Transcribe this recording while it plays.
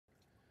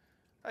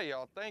Hey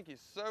y'all, thank you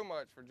so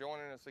much for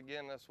joining us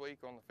again this week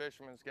on the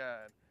Fisherman's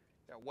Guide.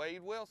 Got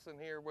Wade Wilson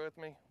here with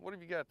me. What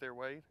have you got there,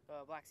 Wade?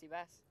 Black sea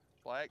bass.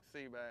 Black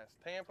sea bass,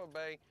 Tampa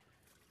Bay.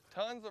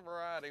 Tons of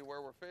variety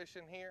where we're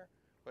fishing here,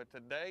 but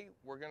today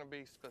we're going to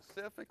be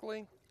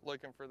specifically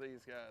looking for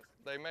these guys.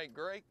 They make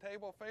great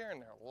table fare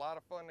and they're a lot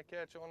of fun to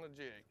catch on the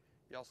jig.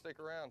 Y'all stick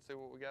around and see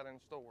what we got in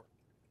store.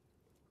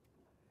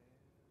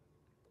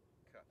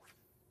 Cut.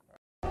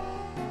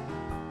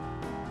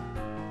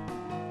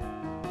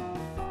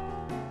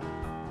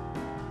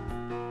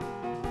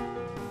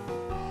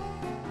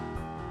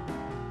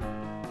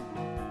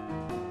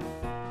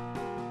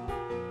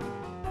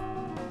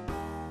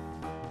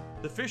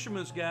 The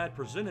Fisherman's Guide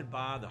presented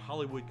by the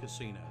Hollywood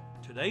Casino.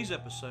 Today's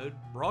episode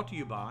brought to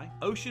you by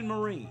Ocean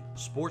Marine,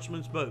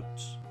 Sportsman's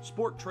Boats,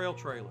 Sport Trail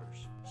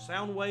Trailers,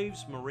 Sound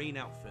Waves Marine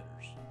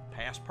Outfitters,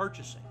 Past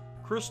Purchasing,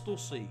 Crystal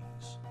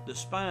Seas, The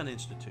Spine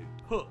Institute,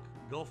 Hook,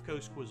 Gulf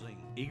Coast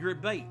Cuisine,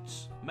 Egret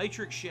Baits,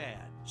 Matrix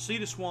Shad, Sea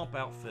to Swamp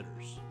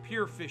Outfitters,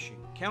 Pure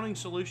Fishing, Counting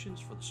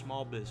Solutions for the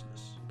Small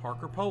Business,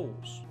 Parker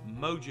Poles,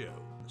 Mojo,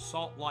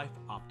 Salt Life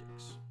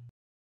Optics.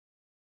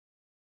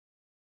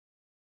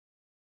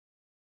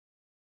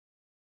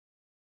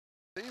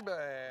 Sea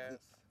bass.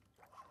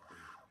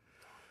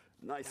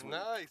 Nice one.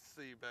 Nice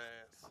sea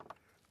bass.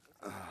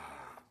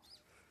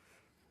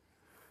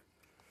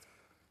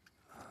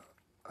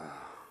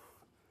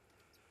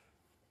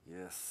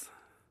 Yes.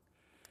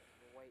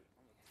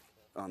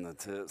 On the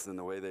tips and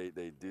the way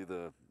they do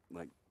the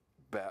like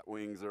bat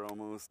wings are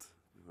almost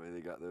the way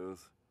they got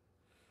those.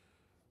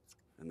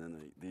 And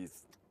then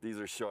these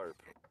are sharp.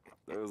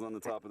 Those on the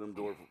top of them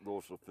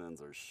dorsal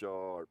fins are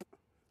sharp.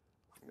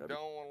 You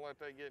don't want to let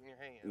that get in your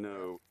hand.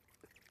 No.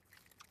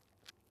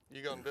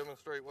 You gonna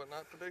demonstrate what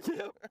not to do?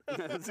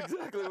 Yep, that's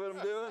exactly what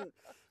I'm doing.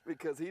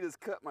 Because he just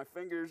cut my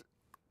fingers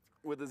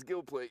with his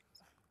gill plate.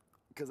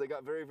 Because they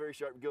got very, very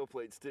sharp gill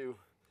plates too.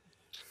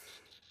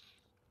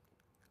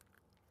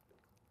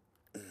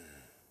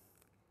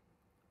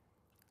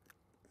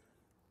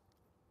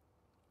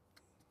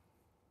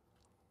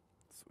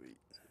 Sweet.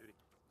 Judy,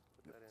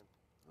 put that in.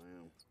 I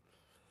am.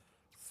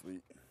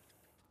 Sweet.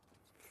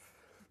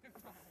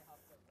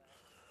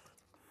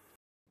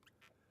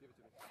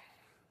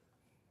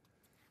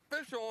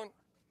 Fish on.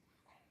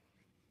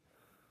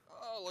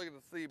 Oh, look at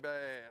the sea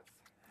bass.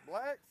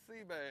 Black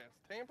sea bass,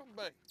 Tampa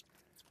Bay.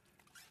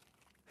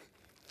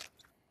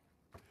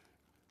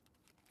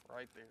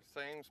 Right there,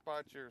 same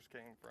spot yours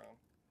came from.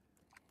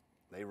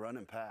 They run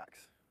in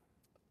packs.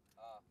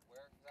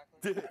 Where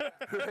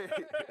exactly? Right.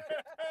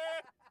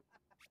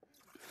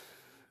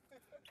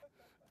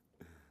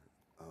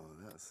 Oh,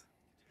 that's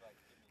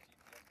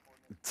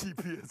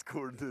GPS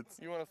coordinates.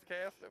 You want us to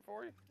cast it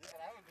for you? Yeah,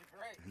 that would be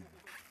great.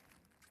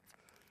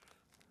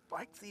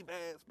 Black sea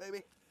bass,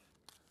 baby.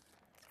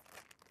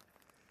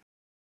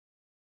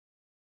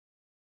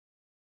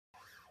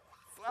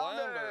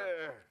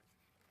 Flounder.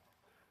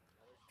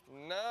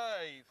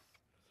 Nice.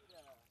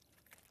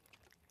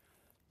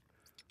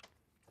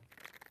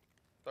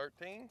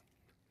 13.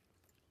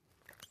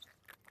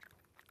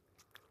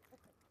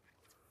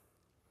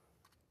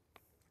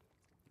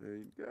 There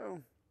you go.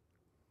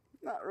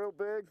 Not real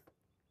big,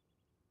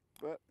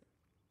 but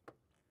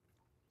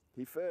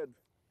he fed.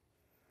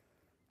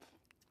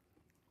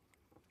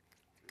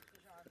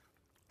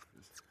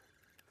 Just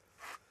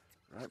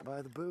right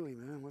by the buoy,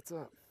 man. What's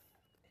up?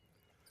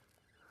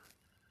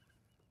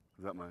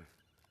 Is that my...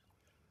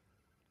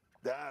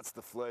 That's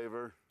the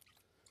flavor.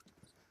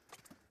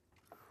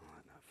 I'll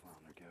let that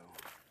flounder go.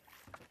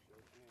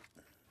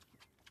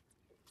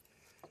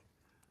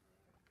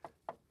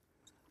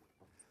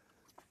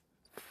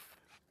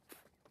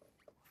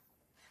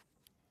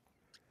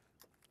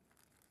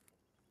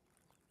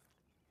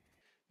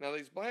 Now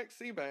these black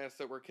sea bass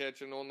that we're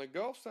catching on the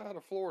Gulf side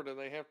of Florida,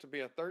 they have to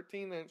be a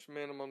 13-inch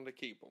minimum to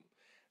keep them.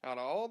 Out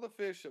of all the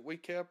fish that we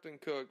kept and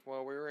cooked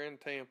while we were in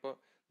Tampa,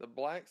 the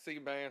black sea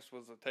bass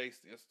was the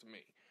tastiest to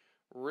me.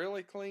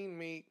 Really clean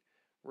meat,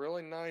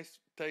 really nice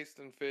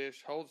tasting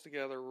fish, holds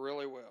together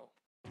really well.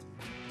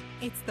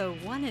 It's the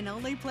one and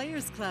only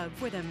Players Club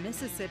for the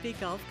Mississippi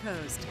Gulf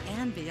Coast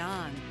and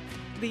beyond.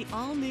 The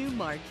all-new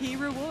Marquee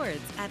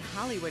Rewards at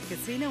Hollywood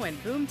Casino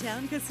and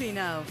Boomtown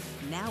Casino.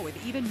 Now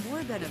with even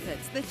more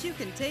benefits that you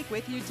can take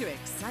with you to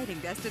exciting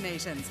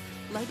destinations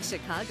like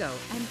Chicago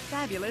and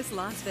fabulous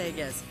Las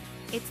Vegas.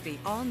 It's the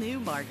all-new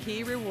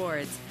Marquee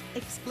Rewards,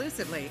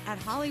 exclusively at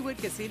Hollywood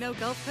Casino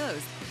Gulf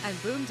Coast and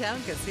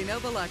Boomtown Casino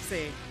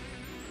Biloxi.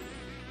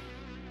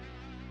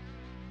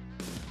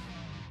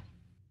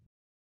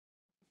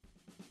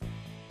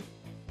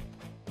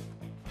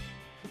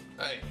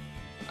 Hey,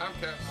 I'm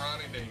Captain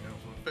Ronnie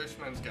Daniels with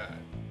Fisherman's Guide.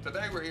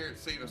 Today we're here at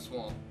Sea to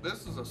Swamp.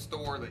 This is a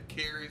store that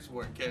carries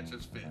what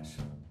catches fish.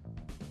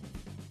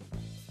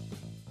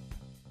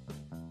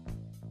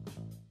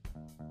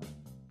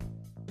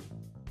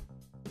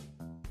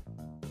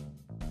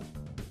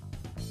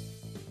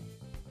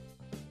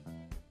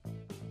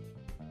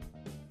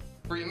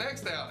 For your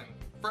next outing,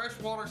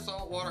 freshwater,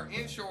 saltwater,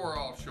 inshore or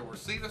offshore,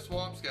 Sea to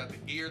Swamp's got the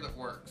gear that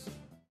works.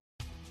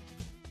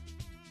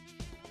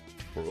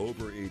 For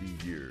over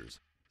 80 years,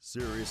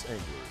 serious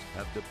anglers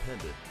have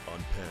depended on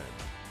Penn.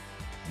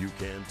 You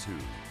can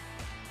too.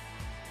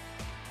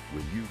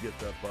 When you get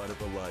that bite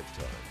of a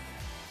lifetime,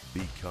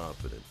 be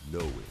confident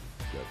knowing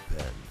that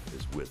Penn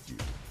is with you.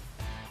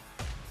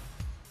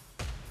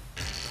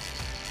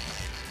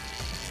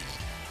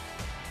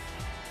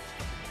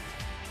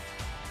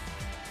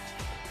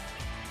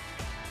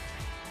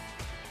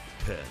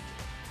 Penn,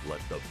 let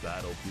the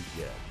battle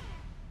begin.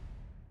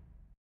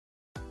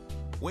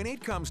 When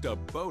it comes to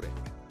boating,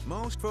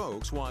 most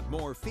folks want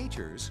more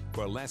features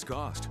for less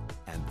cost.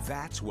 And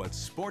that's what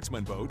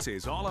Sportsman Boats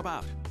is all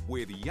about.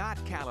 With yacht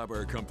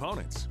caliber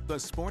components, the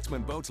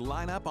Sportsman Boats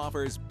lineup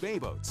offers bay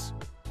boats,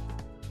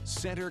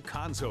 center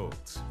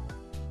consoles,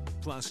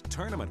 plus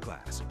tournament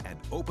class and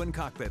open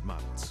cockpit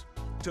models.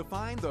 To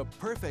find the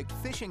perfect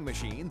fishing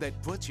machine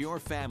that puts your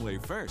family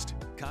first,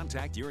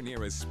 contact your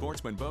nearest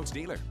Sportsman Boats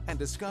dealer and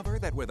discover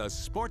that with a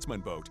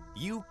Sportsman Boat,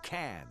 you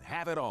can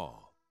have it all.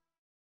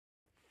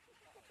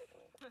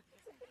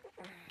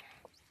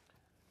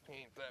 He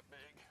ain't that big.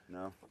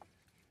 No.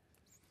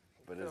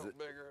 But Felt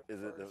bigger at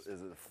is it first.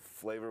 the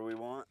flavor we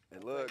want?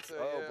 It looks. so,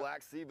 oh, yeah.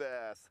 black sea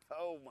bass.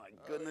 Oh my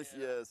goodness,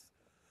 yeah. yes.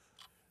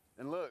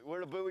 And look, where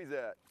the buoy's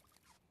at.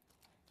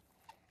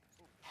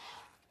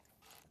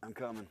 I'm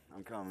coming.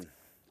 I'm coming.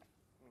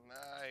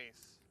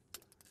 Nice.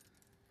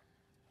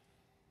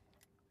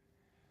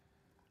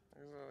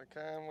 These are the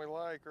kind we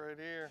like right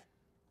here.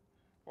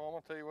 Well, I'm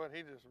gonna tell you what,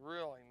 he just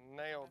really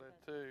nailed it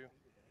too.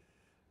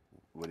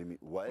 What do you mean?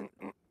 What?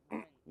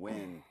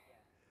 When?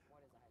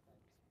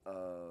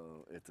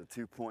 It's a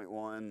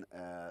 2.1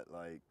 at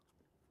like.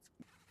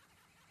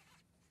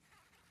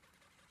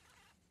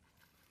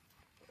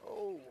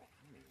 Oh,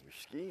 we're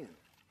skiing.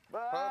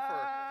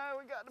 Ah,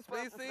 we got the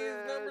puffer Species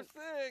fish. number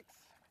 6.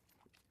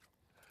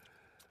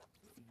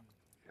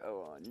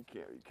 Go on, you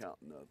can't be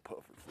counting the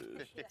puffer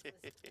fish.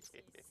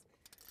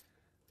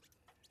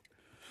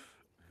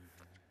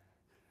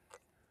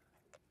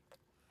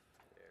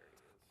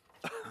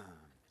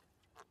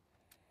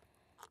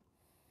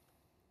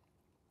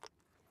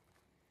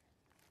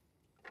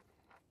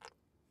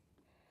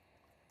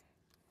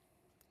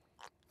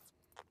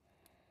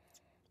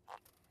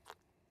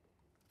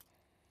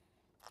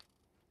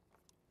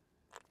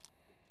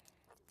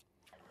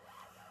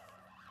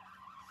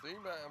 Sea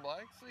bass,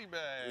 black sea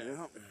bass.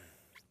 Yep.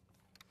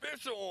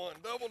 Fish on,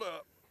 doubled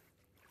up.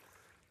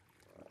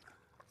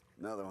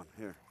 Another one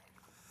here.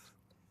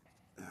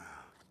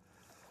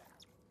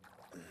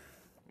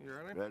 You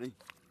ready? Ready?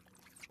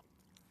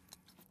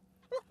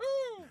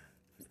 Woohoo!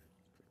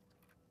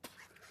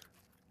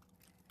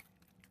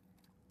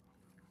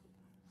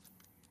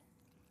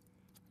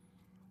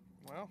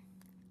 Well,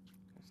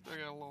 he still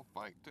got a little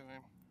fight to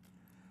him.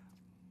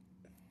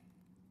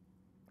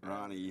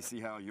 Ronnie, you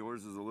see how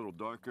yours is a little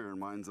darker and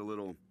mine's a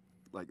little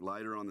like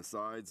lighter on the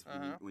sides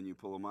when you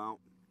pull them out?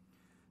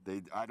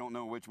 I don't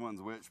know which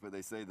one's which, but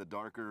they say the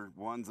darker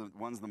one's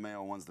the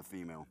male, one's the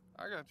female.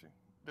 I got you.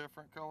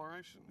 Different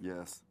coloration.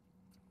 Yes.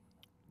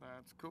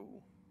 That's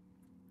cool.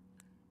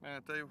 Man, I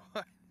tell you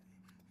what,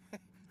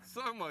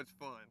 so much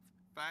fun.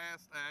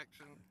 Fast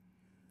action.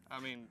 I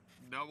mean,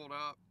 doubled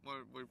up.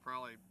 We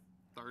probably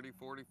 30,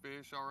 40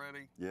 fish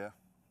already. Yeah.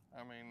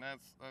 I mean,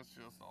 that's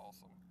just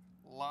awesome.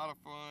 A lot of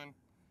fun.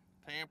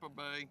 Tampa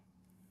Bay.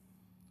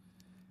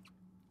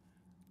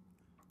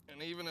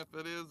 And even if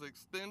it is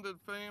extended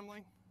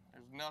family,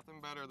 there's nothing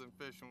better than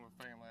fishing with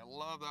family. I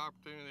love the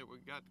opportunity that we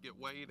got to get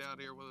Wade out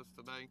here with us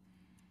today.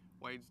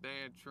 Wade's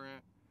dad,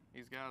 Trent.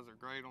 These guys are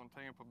great on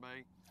Tampa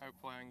Bay.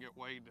 Hopefully I can get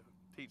Wade to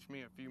teach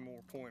me a few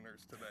more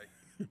pointers today.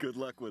 Good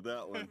luck with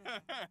that one.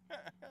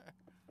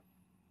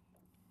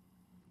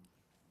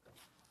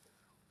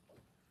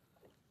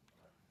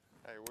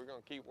 Hey, we're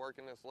gonna keep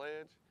working this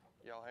ledge.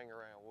 Y'all hang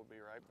around, we'll be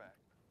right back.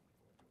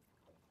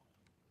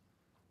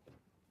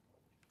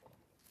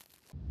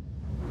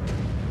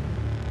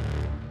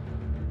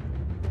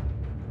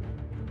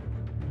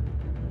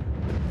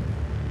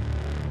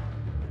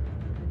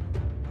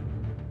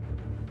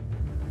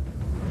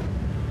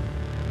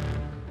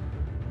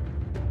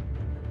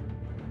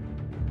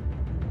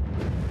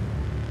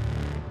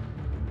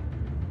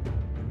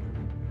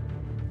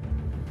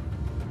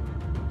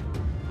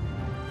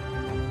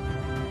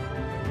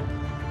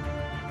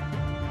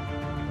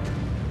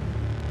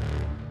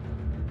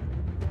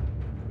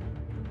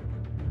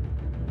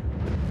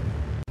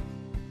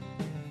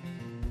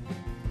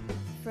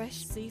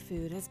 Fresh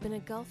seafood has been a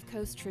Gulf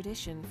Coast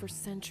tradition for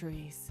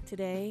centuries.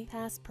 Today,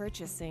 Pass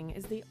Purchasing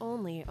is the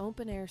only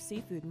open-air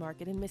seafood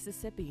market in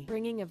Mississippi,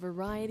 bringing a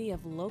variety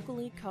of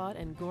locally caught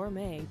and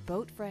gourmet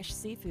boat-fresh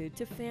seafood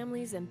to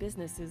families and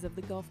businesses of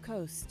the Gulf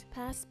Coast.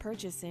 Pass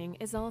Purchasing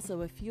is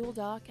also a fuel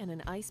dock and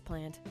an ice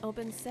plant,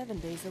 open 7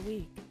 days a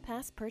week.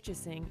 Pass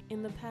Purchasing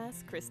in the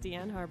Pass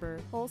Christian Harbor,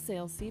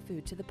 wholesale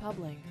seafood to the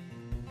public.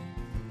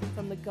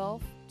 From the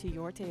Gulf to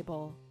your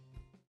table.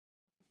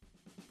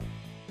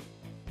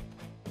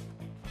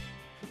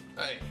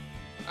 Hey,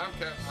 I'm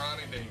Captain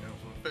Ronnie Daniels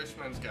with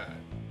Fisherman's Guide.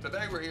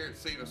 Today we're here at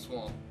Cedar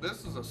Swamp.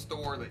 This is a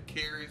store that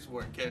carries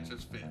what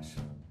catches fish.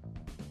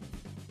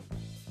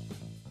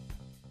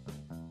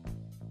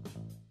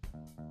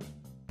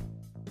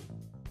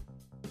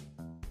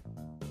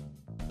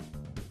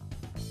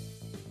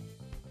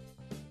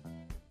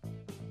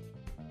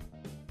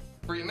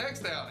 For your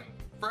next outing,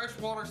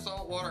 freshwater,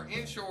 saltwater,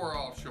 inshore, or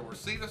offshore,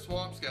 Cedar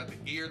Swamp's got the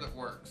gear that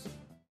works.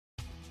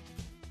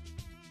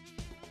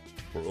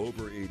 For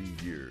over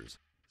 80 years,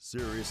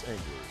 serious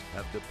anglers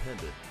have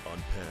depended on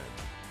Penn.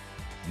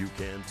 You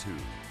can too.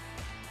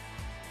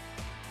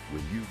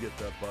 When you get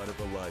that bite of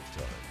a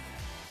lifetime,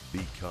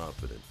 be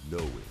confident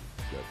knowing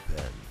that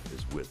Penn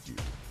is with you.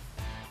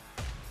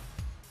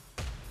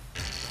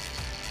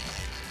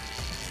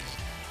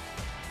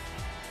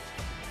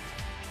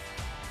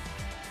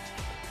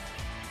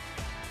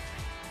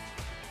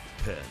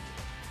 Penn,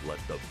 let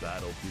the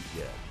battle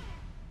begin.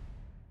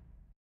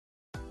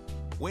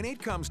 When it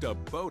comes to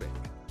boating,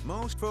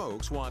 most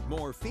folks want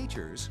more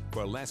features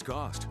for less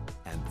cost.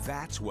 And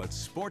that's what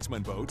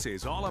Sportsman Boats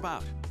is all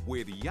about.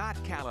 With yacht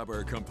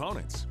caliber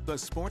components, the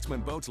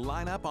Sportsman Boats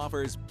lineup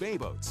offers bay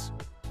boats,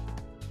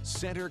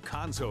 center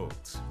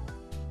consoles,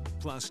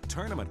 plus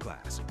tournament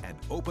class and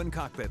open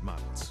cockpit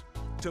models.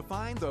 To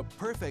find the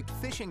perfect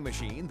fishing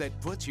machine that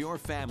puts your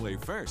family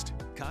first,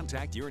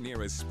 contact your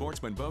nearest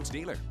Sportsman Boats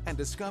dealer and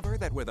discover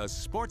that with a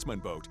Sportsman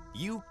Boat,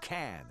 you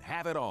can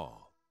have it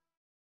all.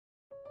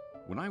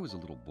 When I was a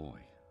little boy,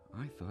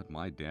 I thought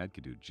my dad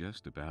could do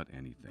just about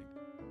anything.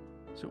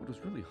 So it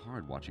was really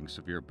hard watching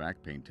severe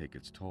back pain take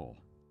its toll.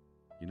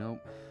 You know,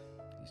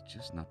 he's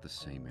just not the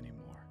same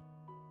anymore.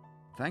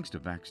 Thanks to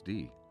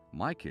VaxD,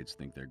 my kids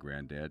think their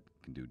granddad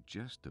can do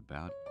just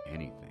about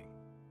anything.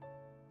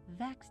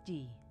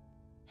 VaxD,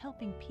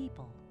 helping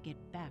people get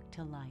back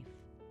to life.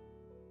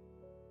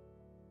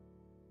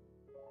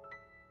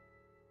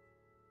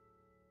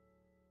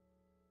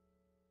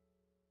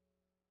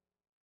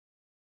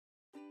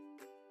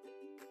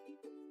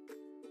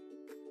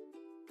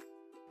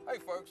 Hey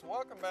folks,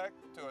 welcome back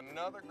to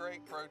another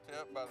great pro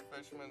tip by the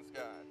Fisherman's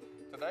Guide.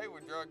 Today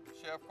we drug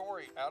Chef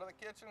Corey out of the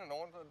kitchen and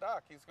onto the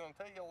dock. He's going to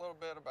tell you a little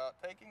bit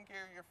about taking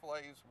care of your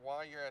fillets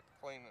while you're at the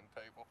cleaning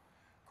table.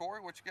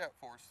 Corey, what you got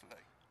for us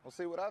today? Well,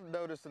 see, what I've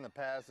noticed in the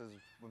past is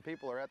when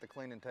people are at the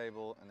cleaning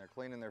table and they're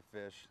cleaning their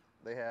fish,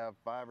 they have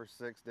 5 or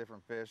 6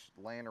 different fish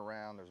laying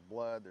around. There's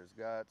blood, there's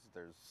guts,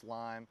 there's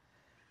slime.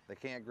 They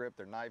can't grip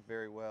their knife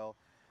very well.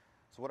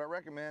 So what I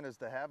recommend is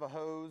to have a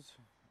hose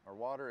or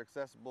water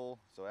accessible,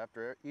 so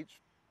after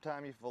each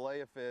time you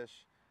fillet a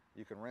fish,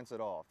 you can rinse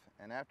it off.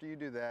 And after you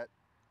do that,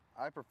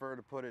 I prefer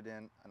to put it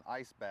in an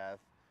ice bath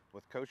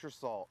with kosher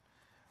salt.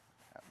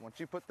 Once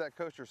you put that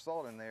kosher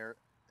salt in there,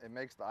 it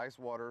makes the ice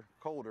water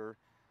colder.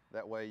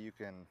 That way you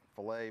can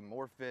fillet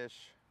more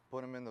fish,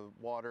 put them in the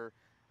water,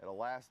 it'll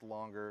last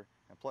longer,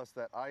 and plus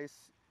that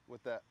ice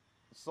with that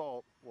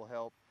salt will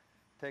help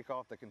take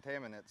off the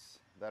contaminants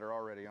that are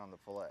already on the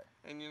fillet.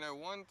 And you know,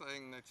 one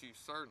thing that you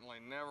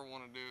certainly never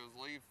want to do is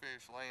leave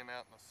fish laying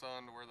out in the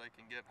sun to where they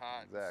can get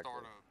hot and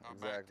start a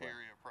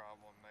bacteria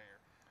problem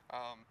there.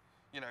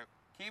 You know,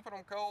 keeping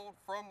them cold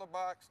from the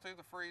box to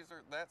the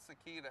freezer, that's the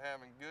key to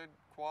having good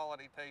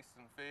quality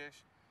tasting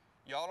fish.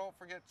 Y'all don't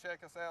forget to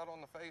check us out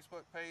on the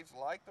Facebook page.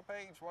 Like the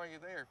page while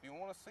you're there. If you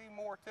want to see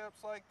more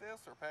tips like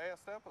this or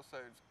past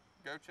episodes,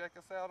 go check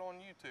us out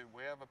on YouTube.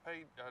 We have a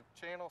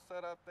channel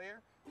set up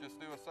there. Just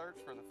do a search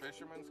for the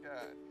Fisherman's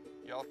Guide.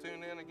 Y'all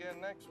tune in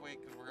again next week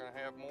because we're going to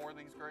have more of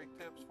these great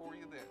tips for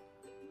you then.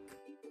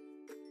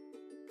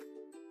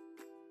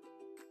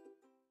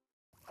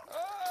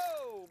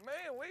 Oh,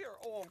 man, we are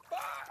on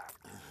fire.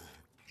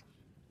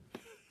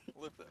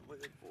 Lift that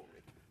lid for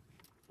me.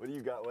 What do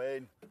you got,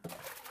 Wade?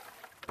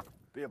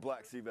 Be a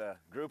black sea bass.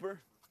 Grouper?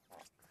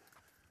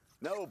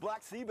 No,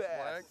 black sea bass.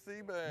 Black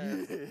sea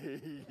bass.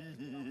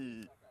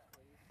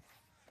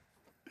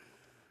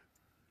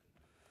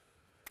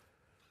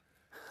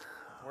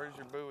 Where's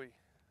your buoy?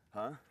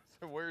 Huh?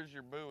 So where's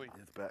your buoy?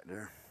 It's back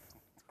there.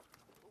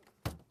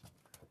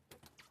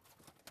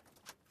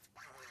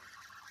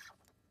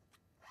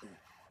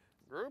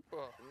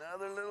 Grouper.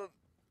 Another little,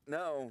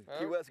 no,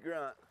 Key West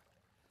grunt.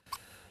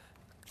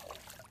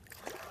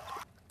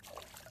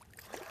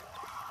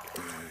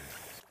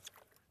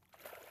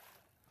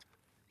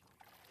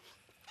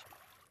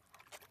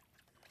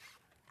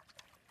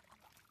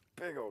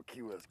 Big old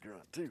Key West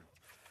grunt too.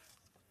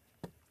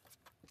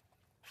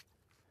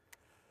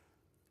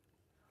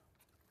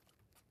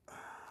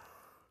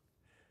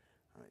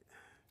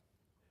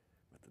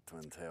 With the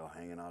twin tail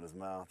hanging out his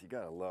mouth, you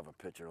gotta love a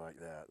picture like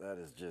that. That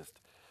is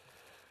just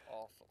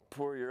awesome.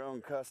 Pour your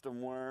own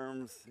custom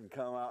worms and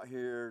come out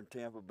here in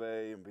Tampa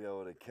Bay and be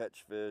able to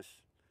catch fish.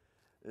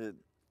 It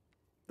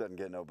doesn't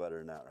get no better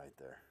than that right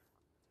there.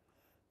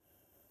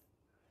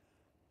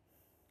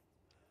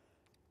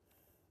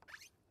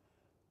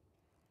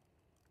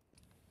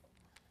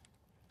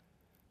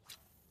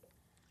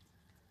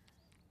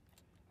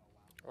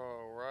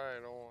 Oh,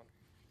 right on.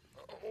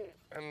 Oh,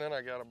 and then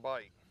I got a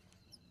bite.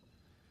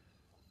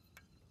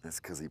 That's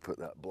because he put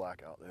that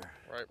black out there.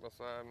 Right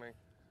beside me.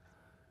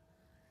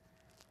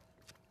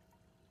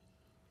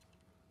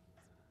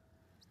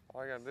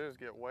 All I gotta do is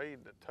get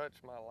Wade to touch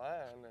my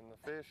line and the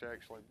fish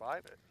actually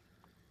bite it.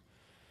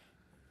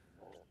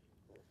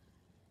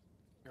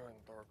 Go ahead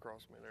and throw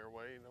across me there,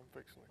 Wade. I'm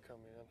fixing to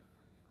come in.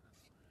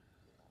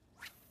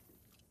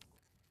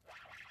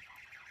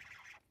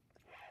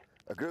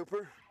 A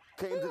grouper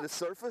came to the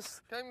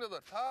surface. Came to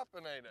the top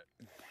and ate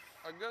it.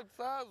 A good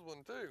sized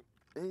one too.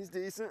 He's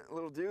decent, a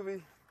little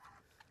juvie.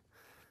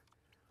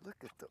 Look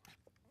at the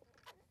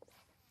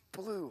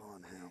blue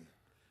on him.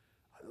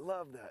 I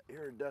love that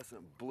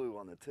iridescent blue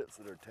on the tips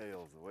of their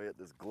tails, the way it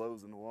just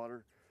glows in the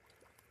water.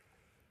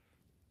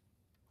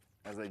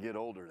 As they get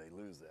older, they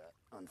lose that,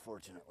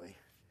 unfortunately.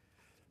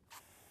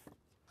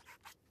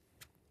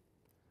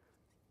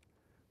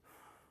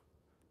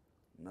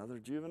 Another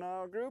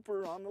juvenile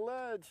grouper on the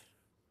ledge.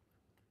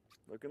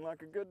 Looking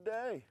like a good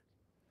day.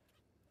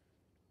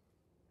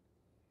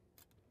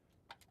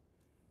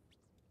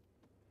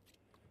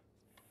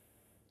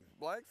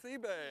 Black sea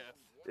bass.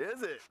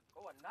 Is it?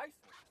 Oh, a nice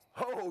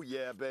one. Oh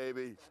yeah,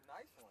 baby. That's a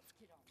nice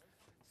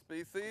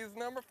one. Species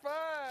number 5.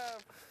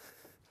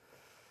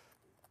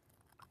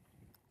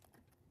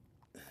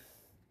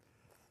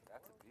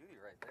 That's a beauty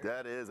right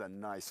there. That is a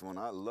nice one.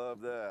 I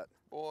love that.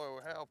 Boy,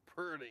 how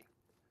pretty.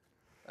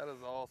 That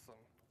is awesome.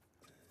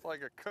 It's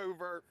like a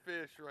covert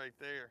fish right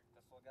there.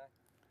 This little guy?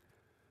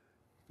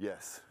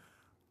 Yes.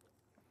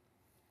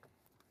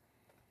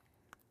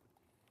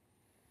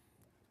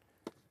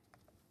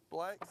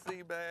 Black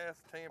sea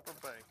bass, Tampa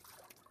Bay.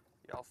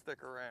 Y'all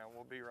stick around.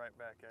 We'll be right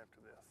back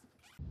after this.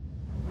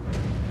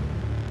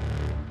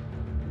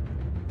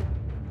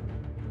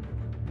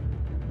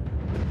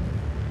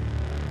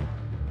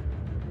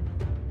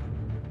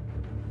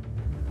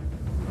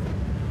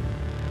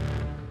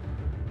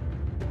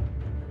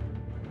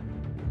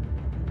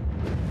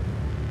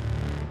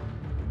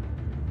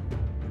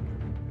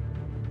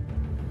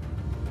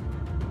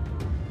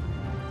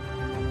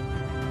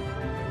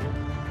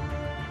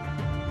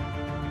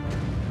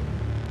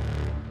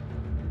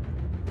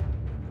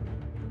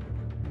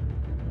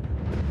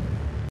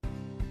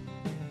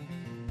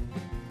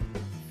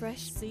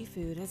 Fresh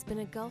seafood has been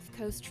a Gulf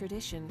Coast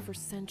tradition for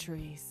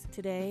centuries.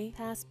 Today,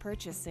 Pass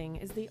Purchasing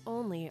is the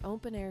only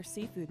open-air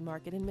seafood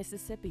market in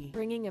Mississippi,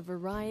 bringing a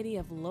variety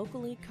of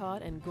locally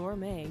caught and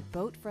gourmet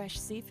boat-fresh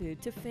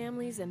seafood to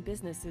families and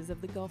businesses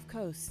of the Gulf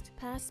Coast.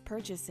 Pass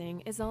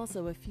Purchasing is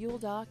also a fuel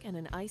dock and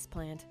an ice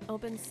plant,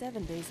 open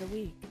 7 days a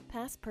week.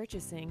 Pass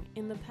Purchasing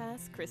in the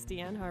Pass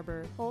Christian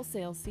Harbor,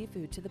 wholesale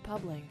seafood to the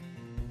public.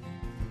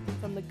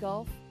 From the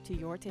Gulf to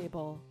your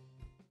table.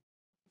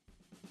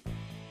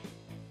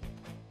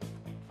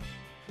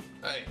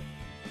 Hey,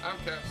 I'm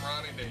Captain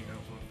Ronnie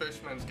Daniels with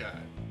Fisherman's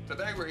Guide.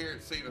 Today we're here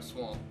at Cedar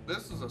Swamp.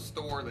 This is a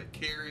store that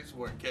carries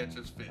what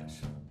catches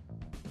fish.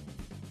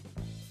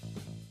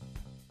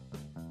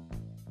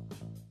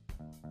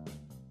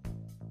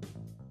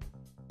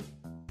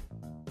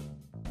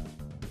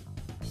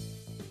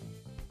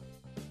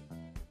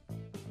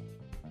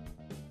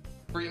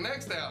 For your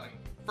next outing,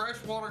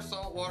 freshwater,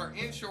 saltwater,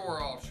 inshore,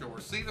 or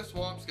offshore, Cedar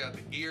Swamp's got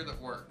the gear that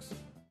works.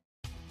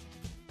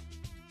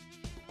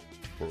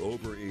 For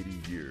over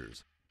 80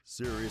 years,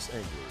 serious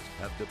anglers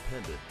have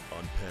depended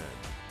on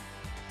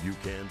Penn. You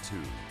can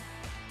too.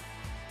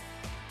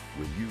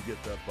 When you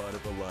get that bite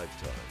of a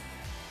lifetime,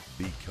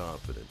 be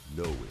confident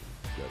knowing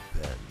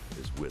that Penn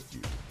is with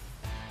you.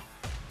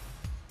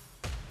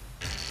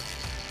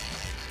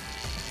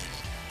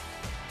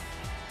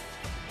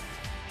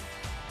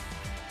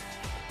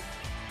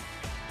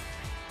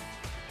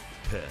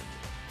 Penn,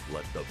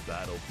 let the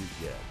battle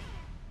begin.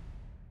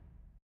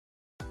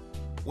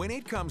 When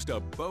it comes to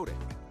boating,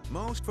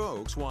 most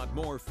folks want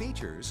more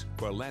features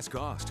for less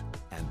cost.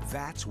 And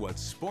that's what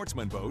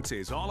Sportsman Boats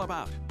is all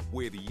about.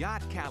 With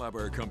yacht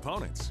caliber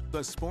components,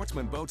 the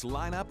Sportsman Boats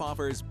lineup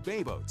offers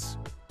bay boats,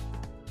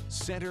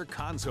 center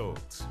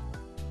consoles,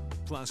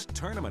 plus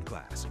tournament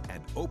class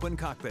and open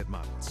cockpit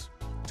models.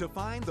 To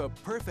find the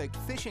perfect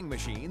fishing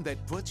machine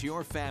that puts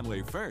your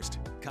family first,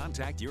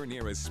 contact your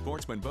nearest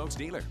Sportsman Boats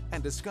dealer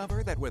and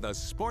discover that with a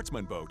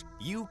Sportsman Boat,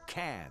 you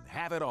can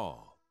have it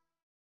all.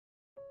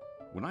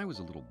 When I was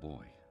a little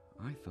boy,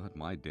 I thought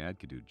my dad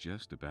could do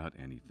just about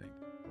anything.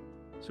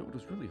 So it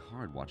was really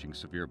hard watching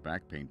severe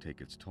back pain take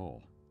its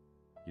toll.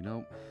 You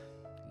know,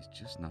 he's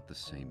just not the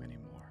same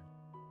anymore.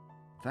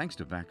 Thanks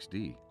to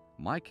VaxD,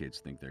 my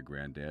kids think their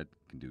granddad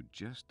can do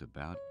just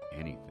about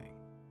anything.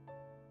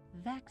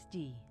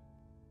 VaxD,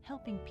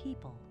 helping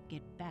people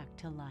get back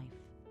to life.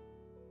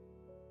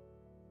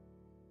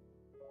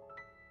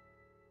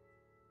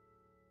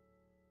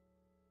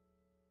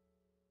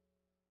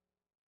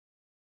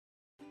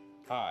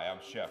 Hi, I'm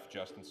Chef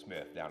Justin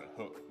Smith down at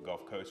Hook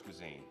Gulf Coast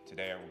Cuisine.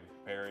 Today I'm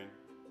preparing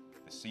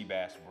the sea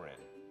bass brin.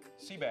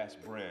 Sea bass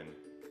brin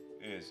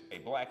is a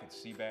blackened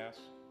sea bass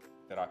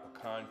that I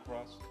pecan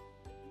crust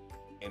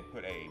and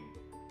put a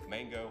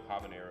mango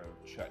habanero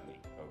chutney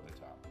over the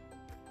top.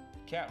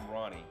 Captain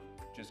Ronnie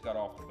just got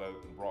off the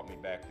boat and brought me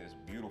back this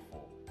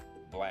beautiful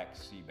black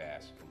sea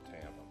bass from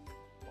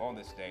Tampa. On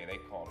this day, they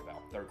caught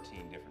about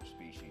 13 different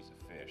species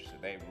of fish, so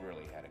they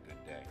really had a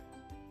good day.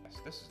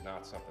 This is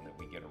not something that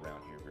we get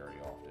around here very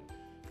often.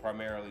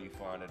 Primarily, you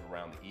find it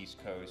around the East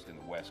Coast and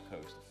the West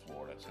Coast of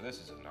Florida, so this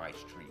is a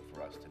nice treat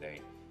for us today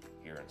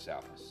here in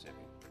South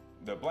Mississippi.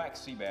 The black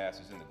sea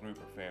bass is in the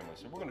grouper family,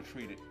 so we're going to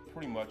treat it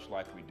pretty much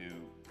like we do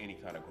any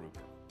kind of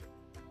grouper.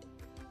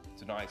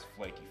 It's a nice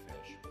flaky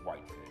fish,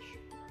 white fish.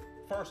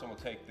 First, I'm going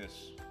to take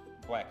this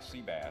black sea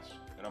bass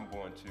and I'm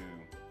going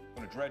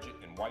to dredge it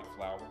in white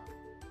flour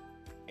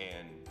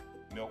and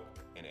milk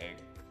and egg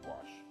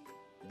wash.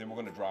 Then we're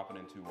going to drop it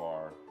into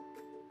our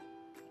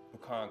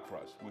pecan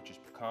crust, which is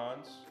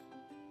pecans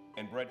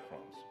and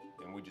breadcrumbs,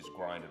 and we just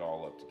grind it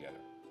all up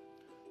together.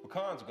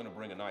 Pecans are going to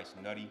bring a nice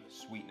nutty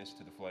sweetness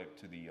to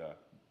the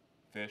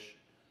fish,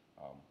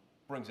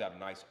 brings out a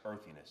nice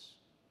earthiness.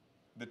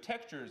 The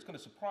texture is going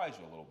to surprise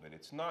you a little bit.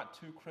 It's not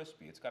too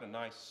crispy. It's got a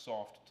nice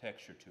soft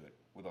texture to it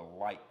with a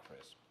light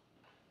crisp.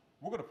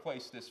 We're going to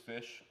place this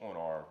fish on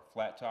our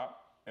flat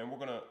top, and we're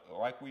going to,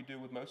 like we do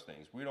with most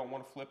things, we don't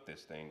want to flip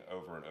this thing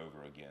over and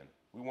over again.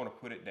 We want to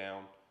put it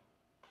down,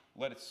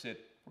 let it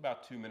sit for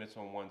about 2 minutes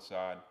on one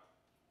side,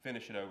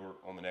 finish it over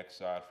on the next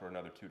side for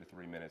another 2 to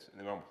 3 minutes, and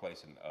then I'm going to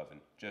place it in the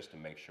oven just to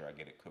make sure I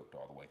get it cooked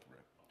all the way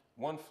through.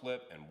 One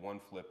flip and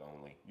one flip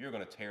only. You're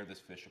going to tear this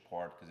fish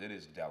apart because it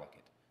is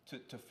delicate.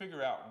 To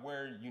figure out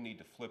where you need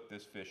to flip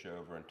this fish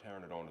over and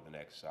turn it onto the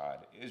next side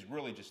is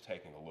really just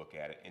taking a look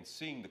at it and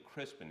seeing the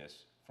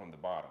crispiness from the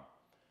bottom.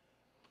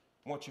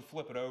 Once you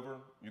flip it over,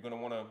 you're going to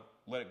want to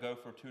let it go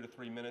for 2 to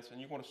 3 minutes,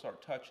 and you want to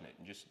start touching it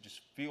and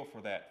just feel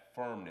for that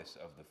firmness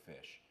of the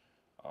fish.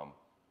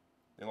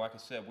 And like I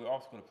said, we're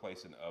also going to place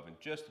it in the oven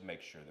just to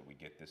make sure that we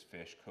get this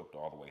fish cooked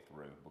all the way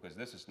through, because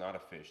this is not a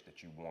fish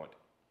that you want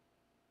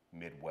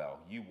mid-well.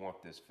 You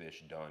want this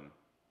fish done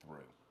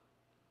through.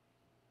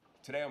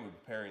 Today I'm going to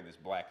be preparing this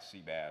black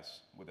sea bass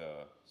with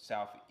a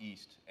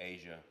Southeast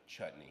Asia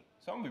chutney.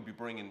 So I'm going to be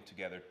bringing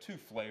together two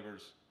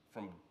flavors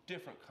from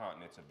different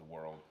continents of the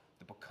world.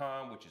 The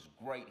pecan, which is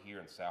great here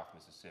in South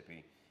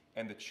Mississippi,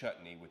 and the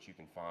chutney, which you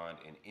can find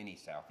in any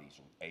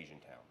Southeast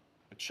Asian town.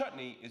 The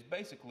chutney is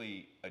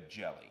basically a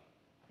jelly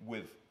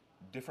with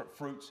different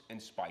fruits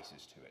and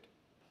spices to it.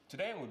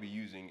 Today I'm going to be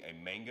using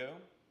a mango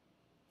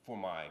for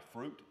my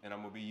fruit, and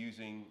I'm going to be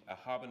using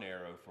a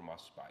habanero for my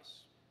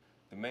spice.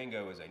 The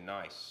mango is a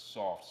nice,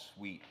 soft,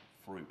 sweet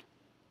fruit.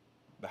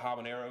 The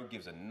habanero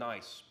gives a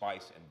nice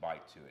spice and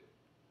bite to it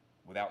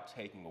without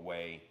taking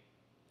away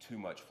too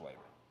much flavor.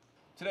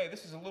 Today,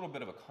 this is a little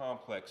bit of a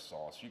complex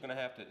sauce. It's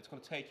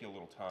going to take you a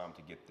little time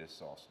to get this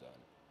sauce done.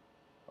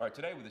 All right,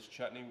 today with this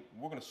chutney,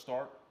 we're going to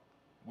start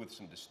with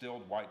some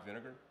distilled white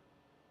vinegar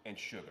and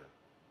sugar.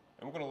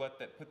 And we're going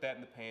to put that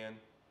in the pan,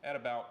 add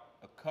about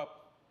a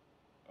cup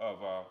of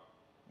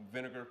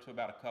vinegar to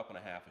about a cup and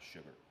a half of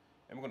sugar.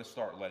 And we're going to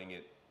start letting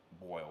it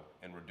boil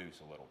and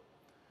reduce a little.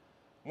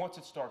 Once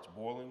it starts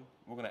boiling,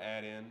 we're going to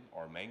add in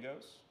our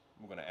mangoes.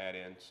 We're going to add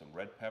in some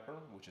red pepper,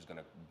 which is going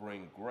to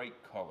bring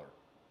great color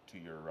to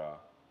your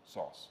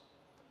sauce.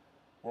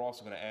 We're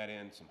also going to add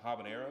in some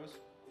habaneros,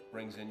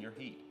 brings in your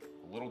heat.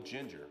 A little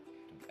ginger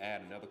to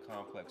add another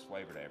complex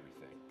flavor to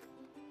everything.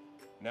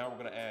 Now we're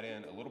going to add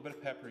in a little bit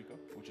of paprika,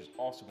 which is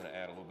also going to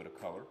add a little bit of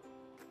color.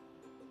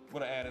 We're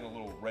going to add in a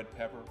little red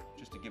pepper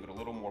just to give it a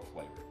little more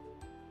flavor.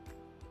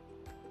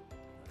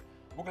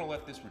 We're going to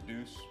let this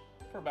reduce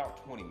for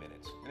about 20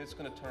 minutes, and it's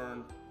going to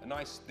turn a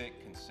nice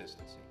thick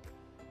consistency.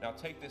 Now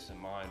take this in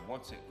mind,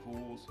 once it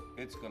cools,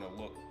 it's going to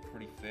look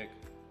pretty thick,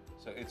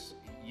 so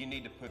you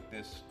need to put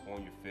this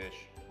on your fish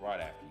right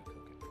after you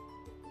cook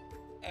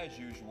it. As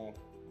usual,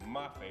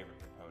 my favorite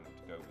component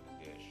to go with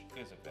the dish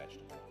is a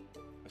vegetable.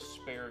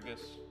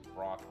 Asparagus,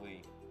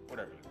 broccoli,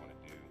 whatever you want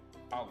to do.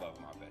 I love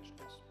my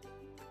vegetables.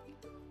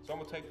 So I'm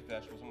going to take the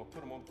vegetables, I'm going to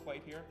put them on the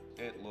plate here.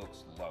 It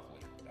looks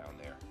lovely down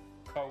there.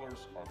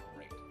 Colors are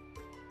great.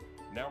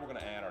 Now we're going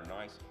to add our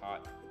nice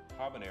hot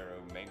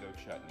habanero mango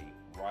chutney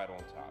right on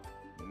top.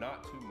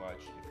 Not too much.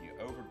 If you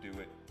overdo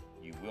it,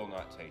 you will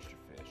not taste your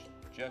fish.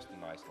 Just a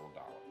nice little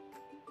dollop.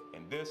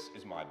 And this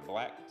is my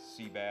black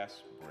sea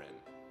bass brin.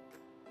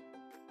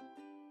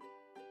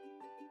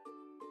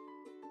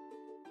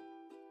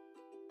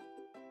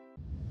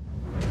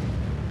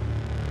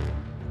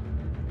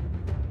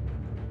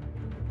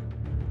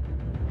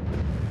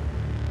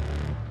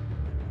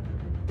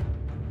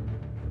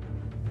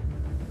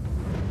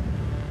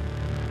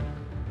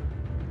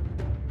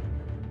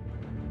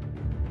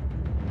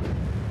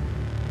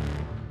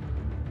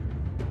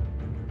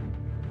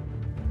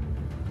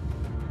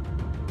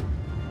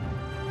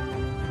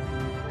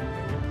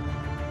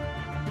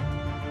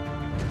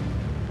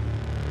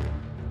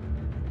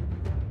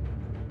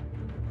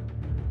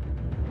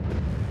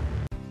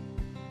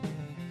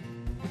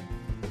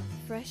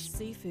 Fresh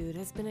seafood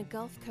has been a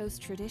Gulf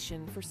Coast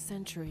tradition for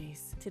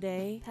centuries.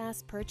 Today,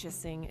 Pass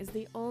Purchasing is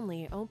the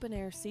only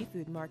open-air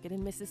seafood market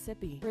in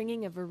Mississippi,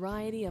 bringing a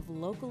variety of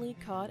locally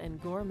caught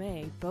and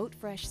gourmet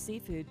boat-fresh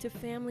seafood to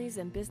families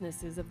and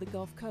businesses of the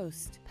Gulf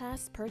Coast.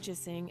 Pass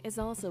Purchasing is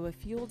also a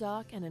fuel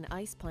dock and an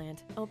ice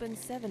plant, open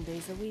 7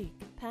 days a week.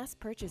 Pass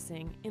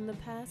Purchasing in the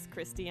Pass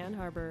Christian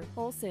Harbor,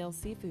 wholesale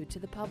seafood to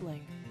the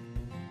public.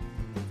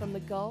 From the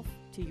Gulf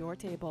to your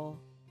table.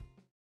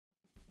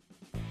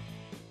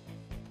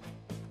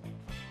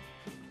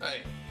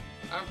 Hey,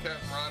 I'm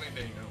Captain Ronnie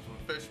Daniels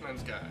with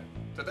Fisherman's Guide.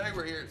 Today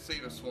we're here at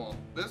Cedar Swamp.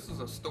 This is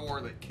a store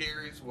that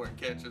carries what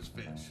catches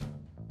fish.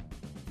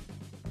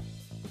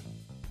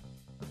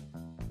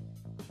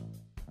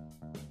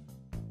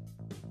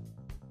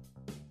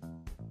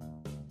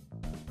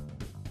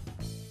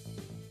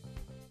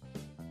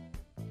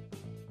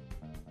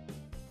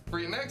 For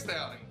your next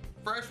outing,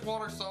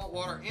 freshwater,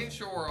 saltwater,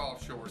 inshore or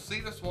offshore,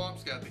 Cedar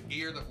Swamp's got the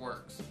gear that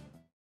works.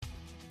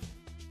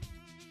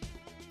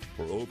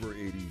 For over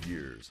 80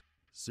 years,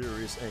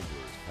 serious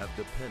anglers have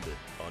depended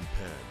on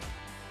Penn.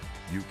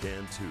 You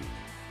can too.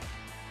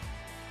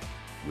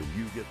 When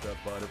you get that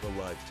bite of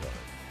a lifetime,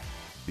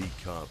 be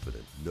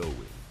confident knowing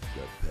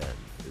that Penn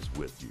is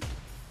with you.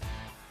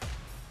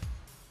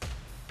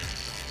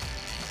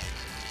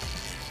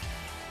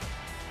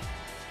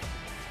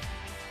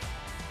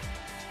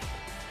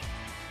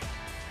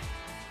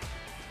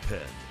 Penn,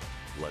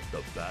 let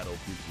the battle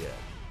begin.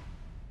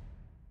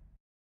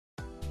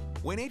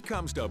 When it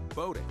comes to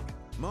boating,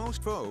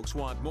 most folks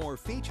want more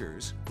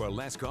features for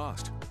less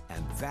cost.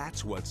 And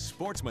that's what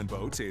Sportsman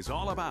Boats is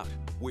all about.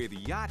 With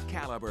yacht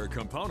caliber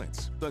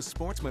components, the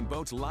Sportsman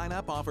Boats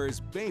lineup offers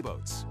bay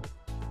boats,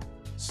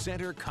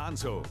 center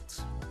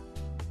consoles,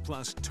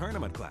 plus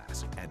tournament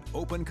class and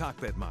open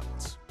cockpit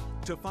models.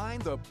 To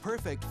find the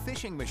perfect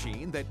fishing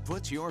machine that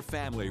puts your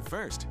family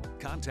first,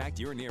 contact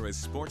your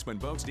nearest Sportsman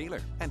Boats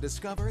dealer and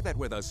discover that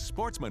with a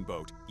Sportsman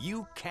Boat,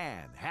 you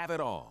can have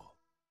it all.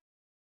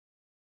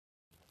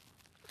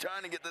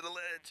 Trying to get to the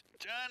ledge.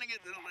 Trying to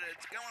get to the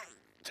ledge. Come on.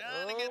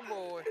 Trying to get to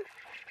boy.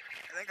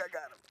 I think I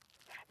got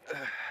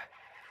him.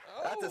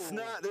 That's a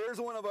snap. There's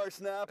one of our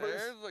snappers.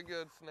 There's a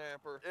good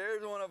snapper.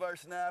 There's one of our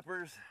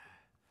snappers.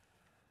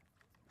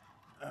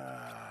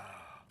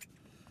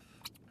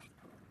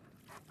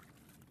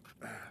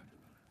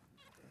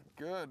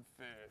 Good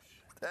fish.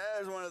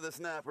 There's one of the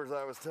snappers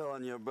I was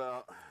telling you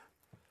about.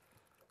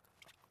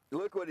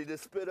 Look what he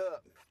just spit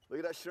up. Look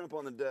at that shrimp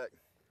on the deck.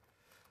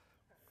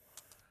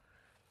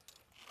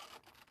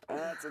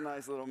 That's a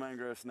nice little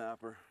mangrove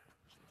snapper.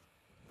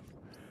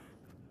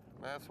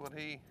 That's what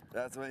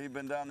he's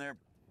been down there.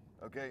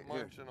 Okay,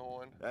 munching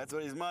on. That's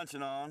what he's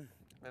munching on.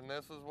 And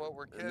this is what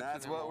we're catching. And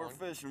that's what we're on.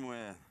 fishing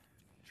with.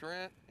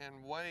 Trent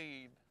and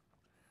Wade,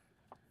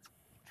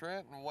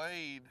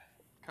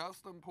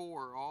 custom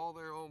pour all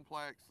their own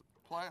plastics.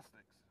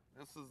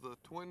 This is the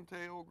twin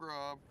tail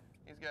grub.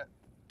 He's got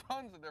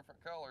tons of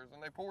different colors,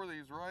 and they pour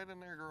these right in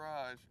their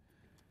garage.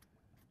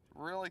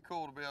 Really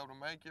cool to be able to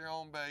make your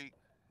own bait,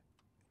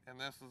 and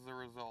this is the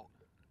result.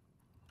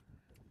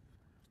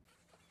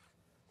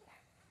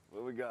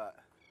 What we got?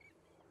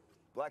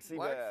 Black sea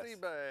bass. Black sea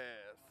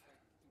bass.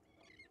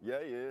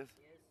 Yeah, he is.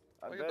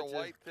 Look at the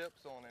white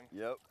tips on him.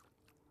 Yep.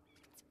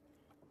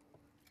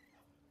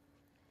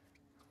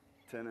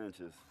 10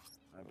 inches.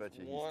 I bet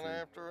you he's one 10.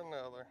 after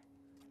another.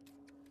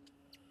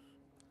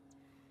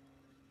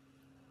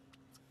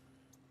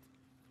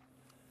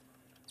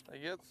 They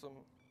get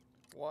some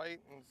white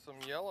and some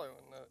yellow in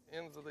the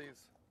ends of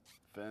these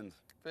fins.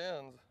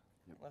 Yep.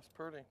 That's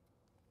pretty.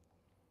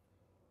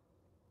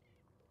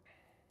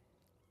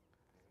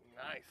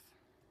 Nice.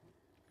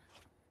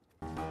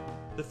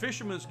 The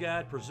Fisherman's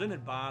Guide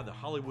presented by the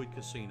Hollywood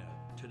Casino.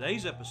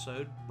 Today's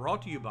episode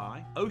brought to you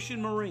by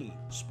Ocean Marine,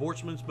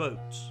 Sportsman's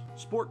Boats,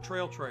 Sport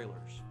Trail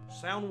Trailers,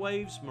 Sound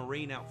Waves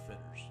Marine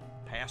Outfitters,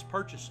 Past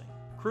Purchasing,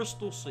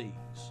 Crystal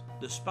Seas,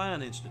 The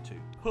Spine Institute,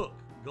 Hook,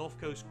 Gulf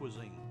Coast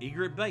Cuisine,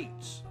 Egret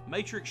Baits,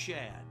 Matrix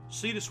Shad,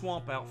 Cedar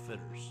Swamp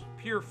Outfitters,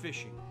 Pure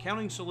Fishing,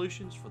 Counting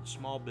Solutions for the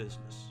Small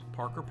Business,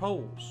 Parker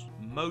Poles,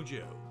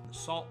 Mojo, and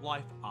Salt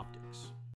Life Optics.